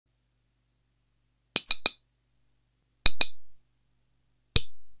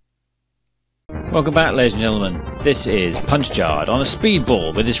Welcome back, ladies and gentlemen. This is Punchjard on a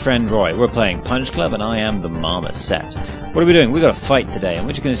speedball with his friend Roy. We're playing Punch Club and I am the Marmoset. What are we doing? We've got a fight today and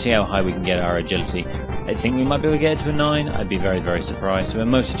we're just going to see how high we can get our agility. I think we might be able to get it to a 9. I'd be very, very surprised. We're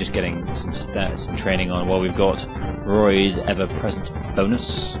mostly just getting some stats and training on while we've got Roy's ever-present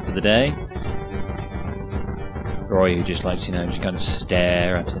bonus for the day. Roy, who just likes, just kind of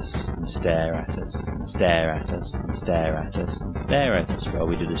stare at us, and stare at us, and stare at us, and stare at us, and stare at us while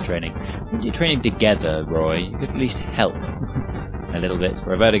we do this training. When you're training together, Roy, you could at least help a little bit.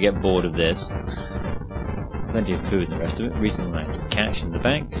 We're about to get bored of this. Plenty of food and the rest of it. Reasonable amount of cash in the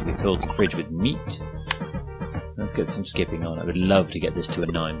bank. We filled the fridge with meat. Let's get some skipping on. I would love to get this to a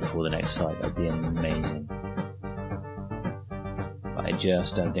 9 before the next fight. That'd be amazing. But I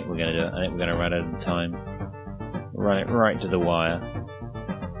just don't think we're going to do it. I think we're going to run out of time. Run it right to the wire.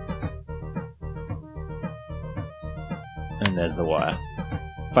 And there's the wire.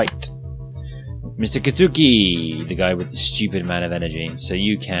 Fight! Mr. Katsuki! The guy with the stupid amount of energy. So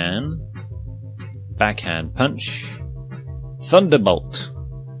you can... backhand punch. Thunderbolt!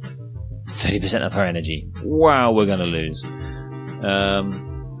 30% of her energy. Wow, we're gonna lose.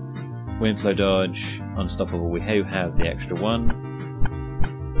 Windflow dodge. Unstoppable. We do have the extra one.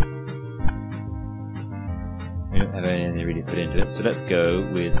 We don't have anything really put into it, so let's go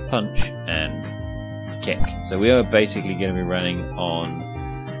with punch and kick. So we are basically going to be running on...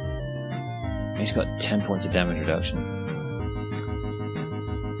 He's got 10 points of damage reduction.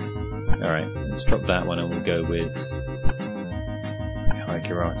 Alright, let's drop that one and we'll go with high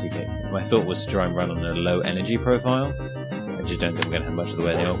karate kick. My thought was to try and run on a low energy profile. I just don't think we're going to have much of the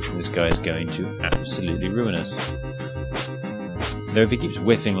way of the option. This guy is going to absolutely ruin us. Though if he keeps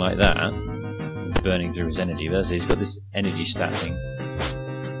whiffing like that, burning through his energy, but he's got this energy stat thing.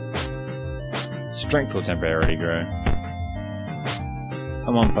 Strength will temporarily grow.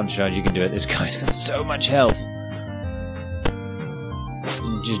 Come on, Punchjard, you can do it. This guy's got so much health.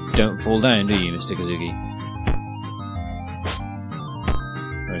 You just don't fall down, do you, Mr. Kazuki?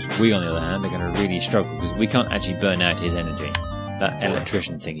 Whereas we, on the other hand, are going to really struggle because we can't actually burn out his energy. That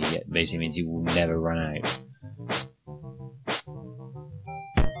electrician thing you get basically means he will never run out.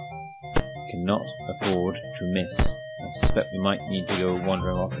 Cannot afford to miss. I suspect we might need to go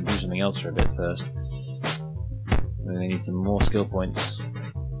wandering off and do something else for a bit first. We're going to need some more skill points.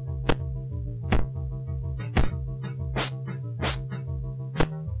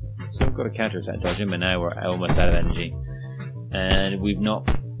 So we've got a counter-attack dodge him, and now we're almost out of energy. And we've not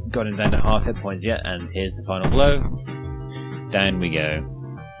gotten down to half hit points yet, and here's the final blow. Down we go.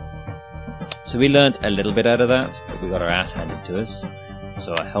 So we learnt a little bit out of that, but we got our ass handed to us.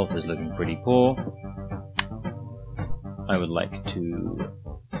 So our health is looking pretty poor. I would like to...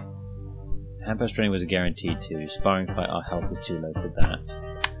 Handpass training was a guarantee to. Sparring fight, our health is too low for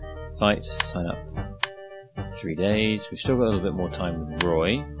that. Fight, sign up. 3 days. We've still got a little bit more time with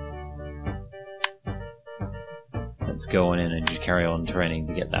Roy. Let's go on in and just carry on training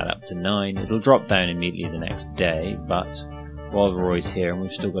to get that up to 9. It'll drop down immediately the next day, but while Roy's here and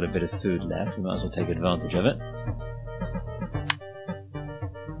we've still got a bit of food left, we might as well take advantage of it.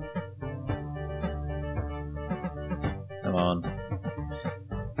 Come on.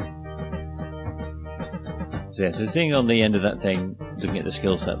 So yeah, so seeing on the end of that thing, looking at the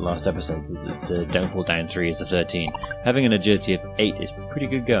skill set last episode, the Downfall down 3 is a 13. Having an agility of 8 is pretty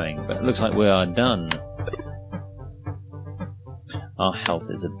good going, but it looks like we are done. Our health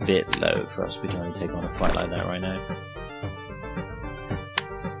is a bit low for us to be trying to take on a fight like that right now.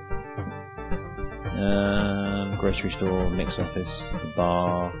 Grocery store, mix office,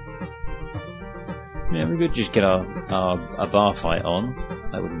 bar. Yeah, we could just get our bar fight on.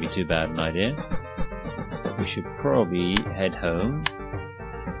 That wouldn't be too bad an idea. But we should probably head home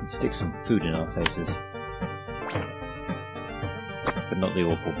and stick some food in our faces. But not the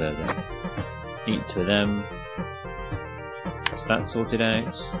awful burger. Eat 2 of them. That's that sorted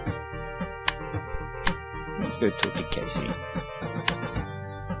out. Let's go talk to Casey. Do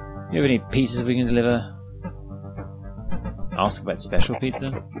you have any pizzas we can deliver? Ask about special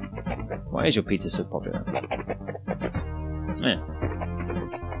pizza? Why is your pizza so popular? Yeah.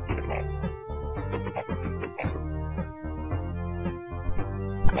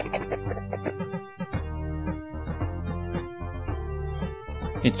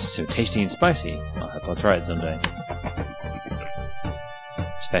 It's so tasty and spicy. I hope I'll try it someday.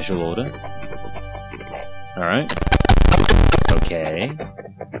 Special order. Alright. Okay.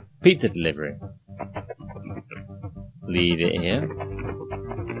 Pizza delivery. Leave it here.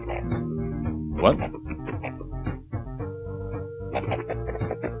 What?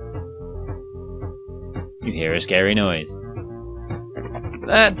 You hear a scary noise.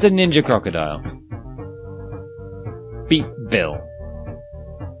 That's a ninja crocodile. beat Bill.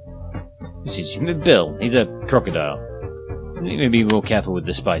 Bill, he's a crocodile. Maybe be more careful with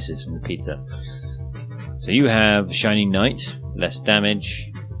the spices from the pizza. So you have Shining Knight, less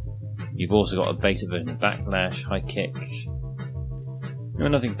damage. You've also got a beta version of Backlash, High Kick. No,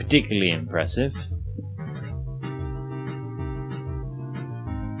 nothing particularly impressive.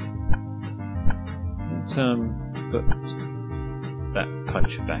 Let's put that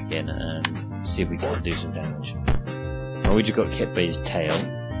punch back in and see if we can do some damage. Oh, we just got hit by his tail.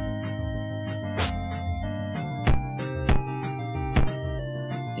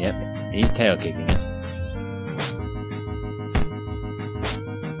 Yep, he's tail kicking us.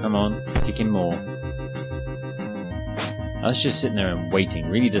 Come on, kick him more. Us just sitting there and waiting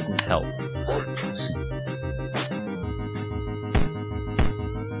really doesn't help.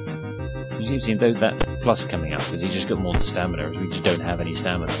 You see that plus coming up because he just got more stamina. We just don't have any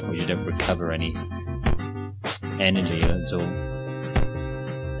stamina. We just don't recover any energy at all.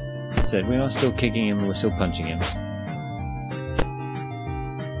 That said, we are still kicking him. We're still punching him.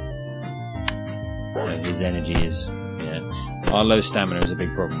 His energy is, our low stamina is a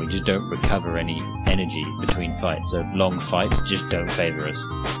big problem. We just don't recover any energy between fights. So long fights just don't favour us.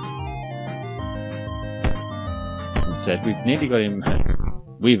 Instead, we've nearly got him.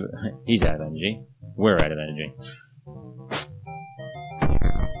 He's out of energy. We're out of energy.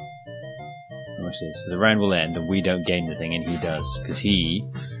 Watch this. So the round will end, and we don't gain anything, and he does, because he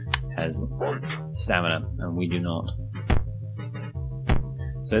has stamina, and we do not.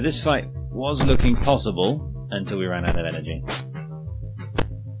 So this fight was looking possible until we ran out of energy.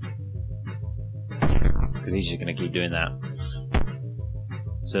 Because he's just going to keep doing that.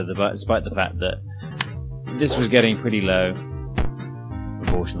 So despite the fact that this was getting pretty low,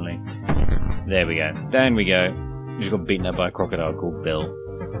 proportionally. There we go. Down we go. We just got beaten up by a crocodile called Bill.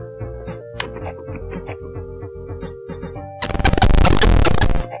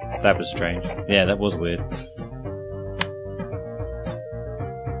 That was strange. Yeah, that was weird.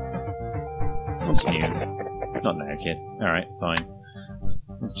 What's new? Not now, kid. Alright, fine.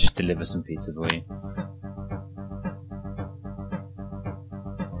 Let's just deliver some pizza for you.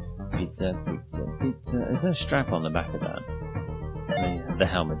 Pizza, pizza, pizza. Is there a strap on the back of that? The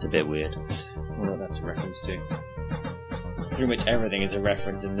helmet's a bit weird. What that's a reference to? Pretty much everything is a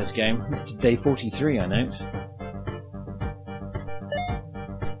reference in this game. Day 43, I note.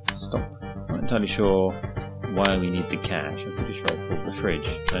 Stop. I'm not entirely sure why we need the cash. I'm pretty sure I filled the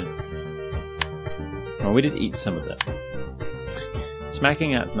fridge. So. Well, we did eat some of it.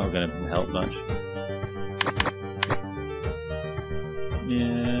 Smacking that's not going to help much.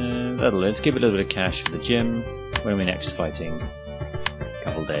 Yeah, that'll do. Let's keep a little bit of cash for the gym. When are we next fighting?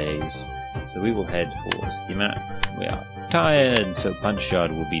 Couple days, so we will head for the map. We are tired, so Punch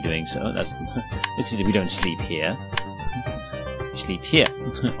Yard will be doing so. This is we don't sleep here. We sleep here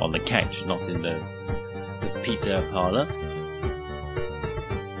on the couch, not in the pizza parlor.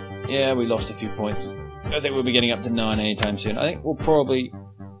 Yeah, we lost a few points. I think we'll be getting up to 9 anytime soon. I think we'll probably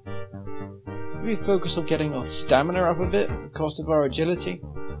focus on getting our stamina up a bit, at the cost of our agility.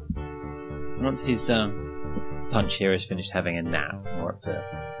 Once his Punch here has finished having a nap. We're up to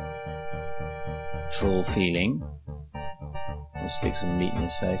full feeling. We'll stick some meat in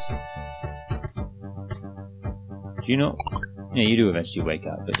his face. Do you not? Yeah, you do eventually wake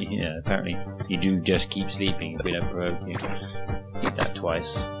up, but yeah, apparently you do just keep sleeping if we don't provoke you. Eat that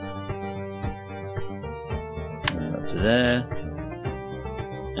twice. Up to there.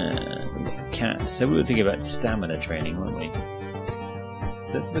 Look at cat. So we were thinking about stamina training, weren't we?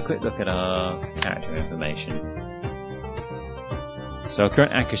 Let's have a quick look at our character information. So our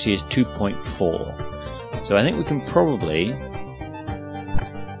current accuracy is 2.4. So I think we can probably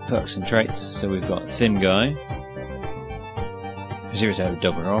perk some traits. So we've got Thin Guy, 0 to have a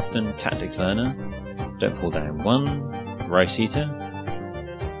dog more often, Tactic Learner, Don't Fall Down 1, Rice Eater,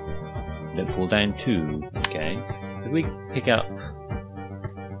 Don't Fall Down 2. Okay, so we pick up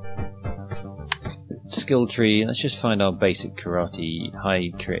skill tree. Let's just find our basic karate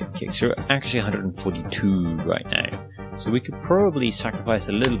high crit kick. So we're actually 142 right now. So we could probably sacrifice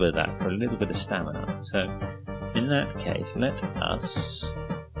a little bit of that for a little bit of stamina. So in that case, let us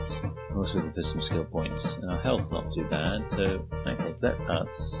also look for some skill points. Our health's not too bad. So in that case, let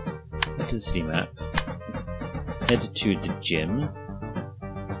us go to the city map, head to the gym.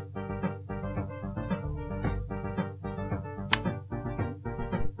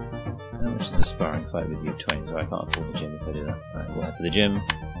 Which is a sparring fight with you 20, so I can't afford the gym if I do that. Right, we'll head to the gym,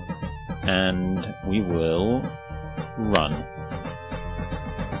 and we will run.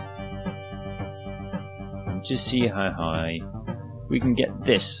 And just see how high we can get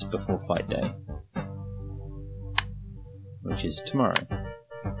this before fight day. which is tomorrow.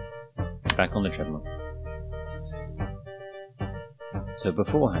 Back on the treadmill. So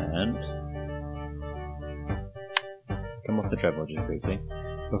beforehand, come off the treadmill just briefly.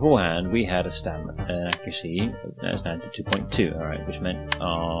 Beforehand, we had a stamina accuracy that's now to 2.2. All right, which meant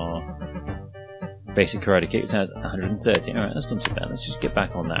our basic karate kick is now at 130. All right, that's not too bad. Let's just get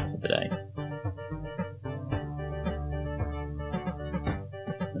back on that for the day.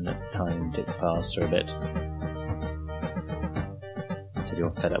 And let time tick past for a bit until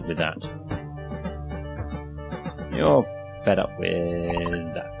you're fed up with that. You're fed up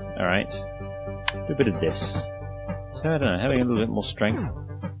with that. All right, do a bit of this. So I don't know, having a little bit more strength,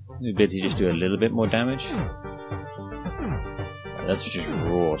 the ability to just do a little bit more damage. That's just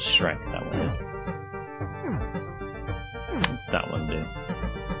raw strength. That one is. What's that one do?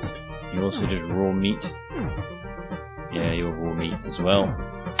 You also just raw meat. Yeah, you're raw meat as well.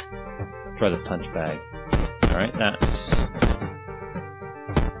 Try the punch bag. All right, that's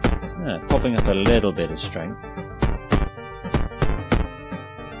popping up a little bit of strength.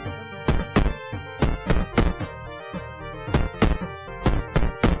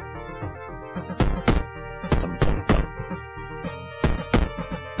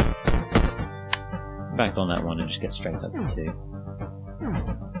 Back on that one and just get strength up to 2.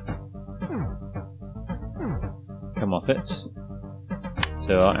 Come off it.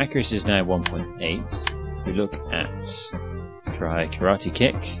 So our accuracy is now 1.8. We look at try karate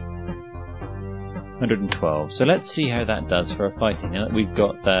kick. 112. So let's see how that does for our fighting. Now that we've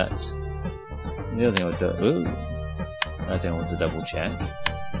got that. The other thing I want to do. I think I want to double check.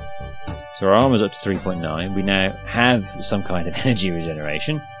 So our armor's up to 3.9. We now have some kind of energy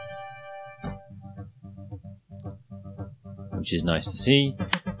regeneration, which is nice to see,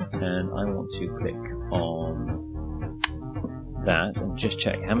 and I want to click on that and just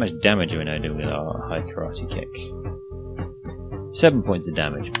check how much damage are we now doing with our high karate kick. 7 points of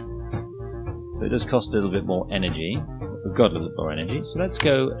damage. So it does cost a little bit more energy. We've got a little bit more energy, so let's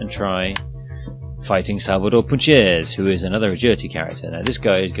go and try fighting Salvador Punches, who is another agility character. Now this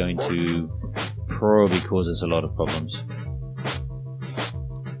guy is going to probably cause us a lot of problems.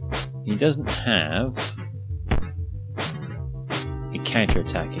 He doesn't have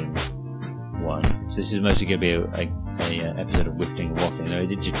counter-attacking one. So this is mostly going to be a episode of Whiffling and Waffling. No, I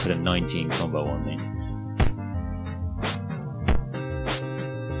did just put a 19 combo on me.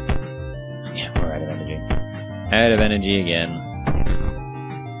 Yeah, we're out of energy. Out of energy again.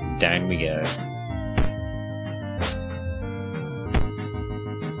 Down we go.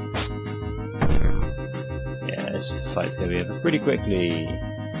 Yeah, this fight's going to be over pretty quickly.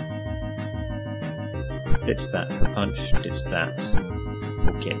 Ditch that for punch, ditch that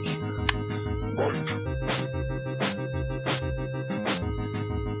for kick.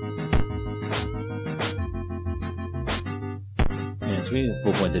 Yeah, so we did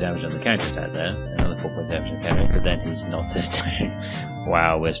 4 points of damage on the counter attack there, another 4 points of damage on the counter, but then he's knocked us down.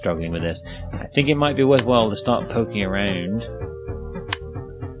 Wow, we're struggling with this. I think it might be worthwhile to start poking around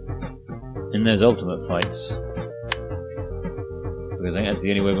in those ultimate fights, because I think that's the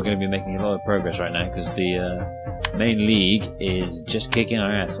only way we're going to be making a lot of progress right now, because the main league is just kicking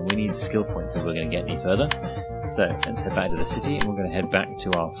our ass and we need skill points if we're going to get any further. So let's head back to the city and we're going to head back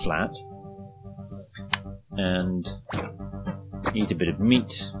to our flat and eat a bit of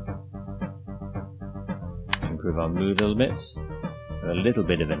meat, improve our mood a little bit, have a little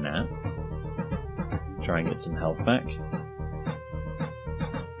bit of a nap, try and get some health back.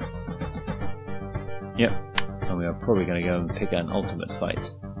 Yep. And we are probably going to go and pick an ultimate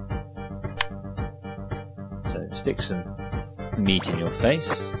fight. So stick some meat in your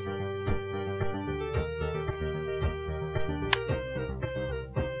face.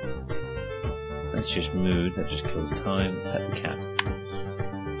 That's just mood, that just kills time. Pet the cat.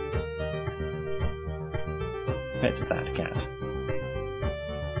 Pet that cat.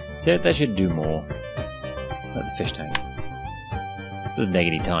 So that should do more. Like the fish tank. Doesn't take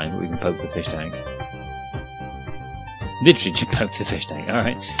any time, but we can poke the fish tank. Literally just poke the fish tank.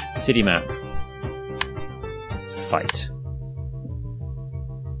 Alright. City map. Fight.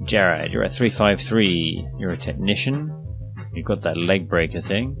 Jared, you're at 353. You're a technician. You've got that leg breaker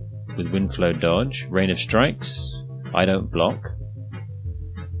thing with wind flow dodge. Rain of strikes. I don't block.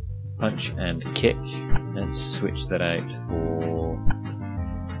 Punch and kick. Let's switch that out for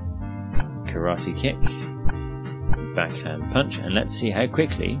karate kick. Backhand punch. And let's see how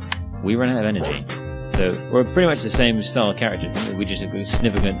quickly we run out of energy. So we're pretty much the same style of character. We just have a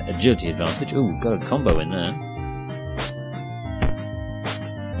significant agility advantage. Ooh, got a combo in there.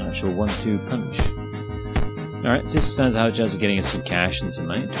 An actual 1-2 punch. Alright, so this sounds how it is getting us some cash and some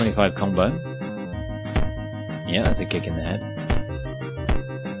money. 25 combo. Yeah, that's a kick in the head.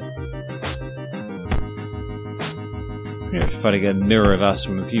 You're fighting a mirror of us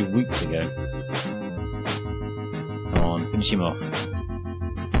from a few weeks ago. Come on, finish him off.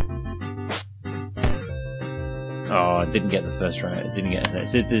 Oh, I didn't get the first round. I didn't get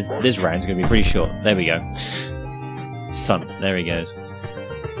this round's going to be pretty short. There we go. Thump. There he goes.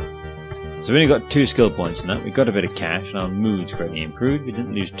 So we only got 2 skill points in that. We got a bit of cash, and our mood's greatly improved. We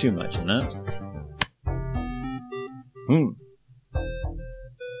didn't lose too much in that.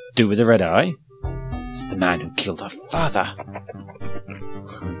 Do with the red eye? It's the man who killed our father.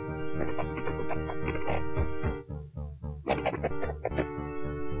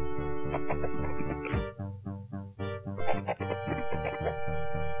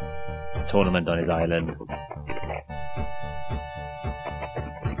 Tournament on his island.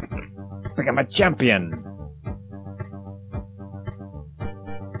 Become a champion!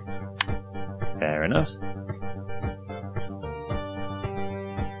 Fair enough.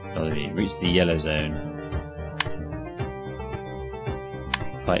 Oh, we reached the yellow zone.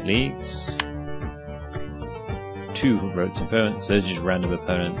 Fight leagues. 2 road opponents. Those are just random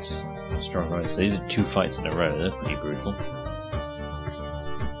opponents. Strong road. So these are 2 fights in a row. They're pretty brutal.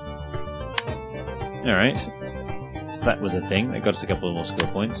 Alright. So that was a thing. That got us a couple more skill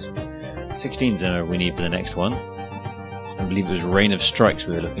points. 16's we need for the next one. I believe it was Rain of Strikes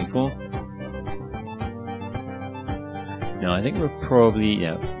we were looking for. No, I think we're probably...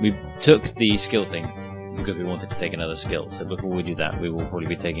 Yeah, we took the skill thing because we wanted to take another skill. So before we do that, we will probably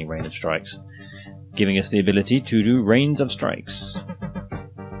be taking Rain of Strikes, giving us the ability to do Rains of Strikes.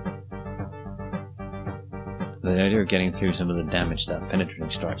 The idea of getting through some of the damage stuff, penetrating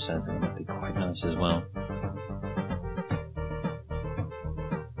strikes, I think might be quite nice as well.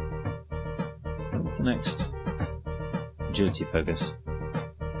 What's the next? Agility focus.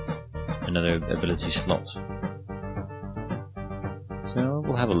 Another ability slot. So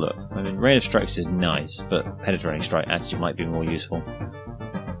we'll have a look. I mean, Rain of Strikes is nice, but penetrating strike actually might be more useful.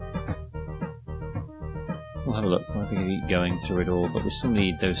 We'll have a look. We'll have to keep going through it all, but we still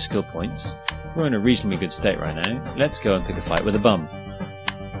need those skill points. We're in a reasonably good state right now. Let's go and pick a fight with a bum.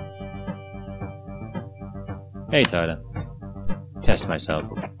 Hey, Tyler. Test myself.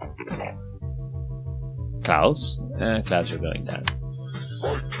 Clouds? Clouds are going down.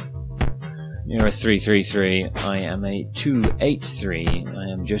 You're a 3-3-3. I am a 2-8-3.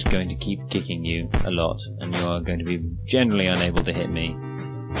 I am just going to keep kicking you a lot, and you are going to be generally unable to hit me.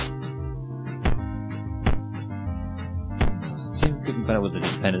 See if we couldn't find out what the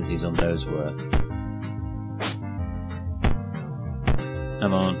dependencies on those were.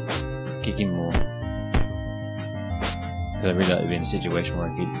 Come on, kick him more. Because I'd really like to be in a situation where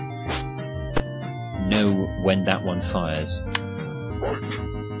I could know when that one fires.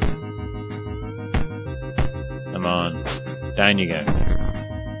 Come on, down you go.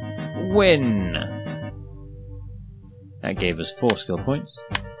 Win! That gave us 4 skill points.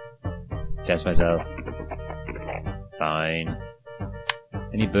 Test myself. Fine.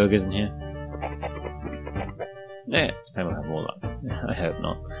 Any burgers in here? Yeah, this time we'll have more luck. I hope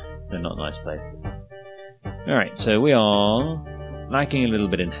not. They're not nice places. Alright, so we are lacking a little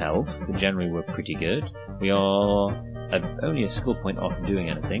bit in health, but generally we're pretty good. We are only a skill point off doing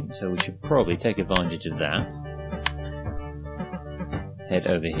anything, so we should probably take advantage of that. Head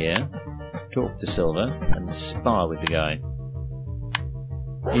over here, talk to Silver, and spar with the guy.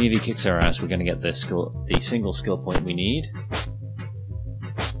 Even if he kicks our ass, we're going to get the single skill point we need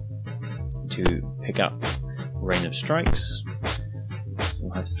to pick up Rain of Strikes. So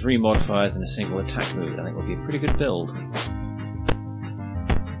we'll have 3 modifiers and a single attack move. I think will be a pretty good build.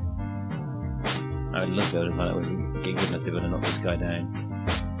 I would love to be able to find out if we can get good enough to be able to knock this guy down.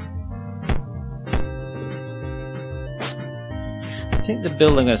 I think the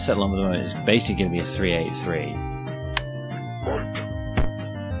build I'm going to settle on at the moment is basically going to be a 3-8-3.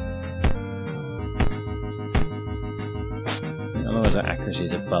 As long as our accuracy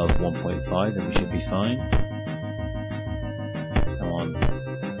is above 1.5, then we should be fine. Come on.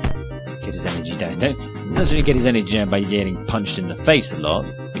 Get his energy down. Don't necessarily get his energy down by getting punched in the face a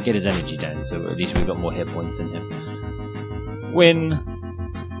lot, but get his energy down, so at least we've got more hit points than him. Win!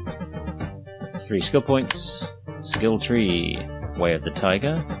 3 skill points. Skill tree. Way of the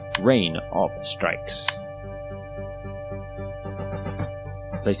Tiger. Rain of Strikes.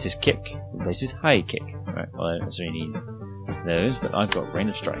 Replaces kick. Replaces high kick. Right, well, I don't necessarily need those, but I've got Rain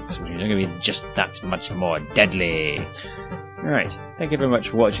of Strikes, which is going to be just that much more deadly. Alright, thank you very much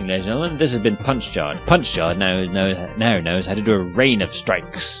for watching, ladies and gentlemen. This has been Punchjard. Punchjard now knows how to do a Rain of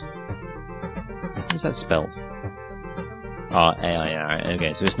Strikes. What's that spelled?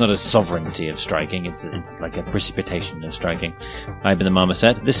 Okay, so it's not a sovereignty of striking, it's like a precipitation of striking. I've been the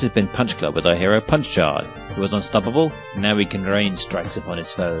Marmoset. This has been Punch Club with our hero Punchard, who was unstoppable. Now he can rain strikes upon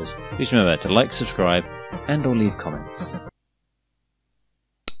his foes. Please remember to like, subscribe, and or leave comments.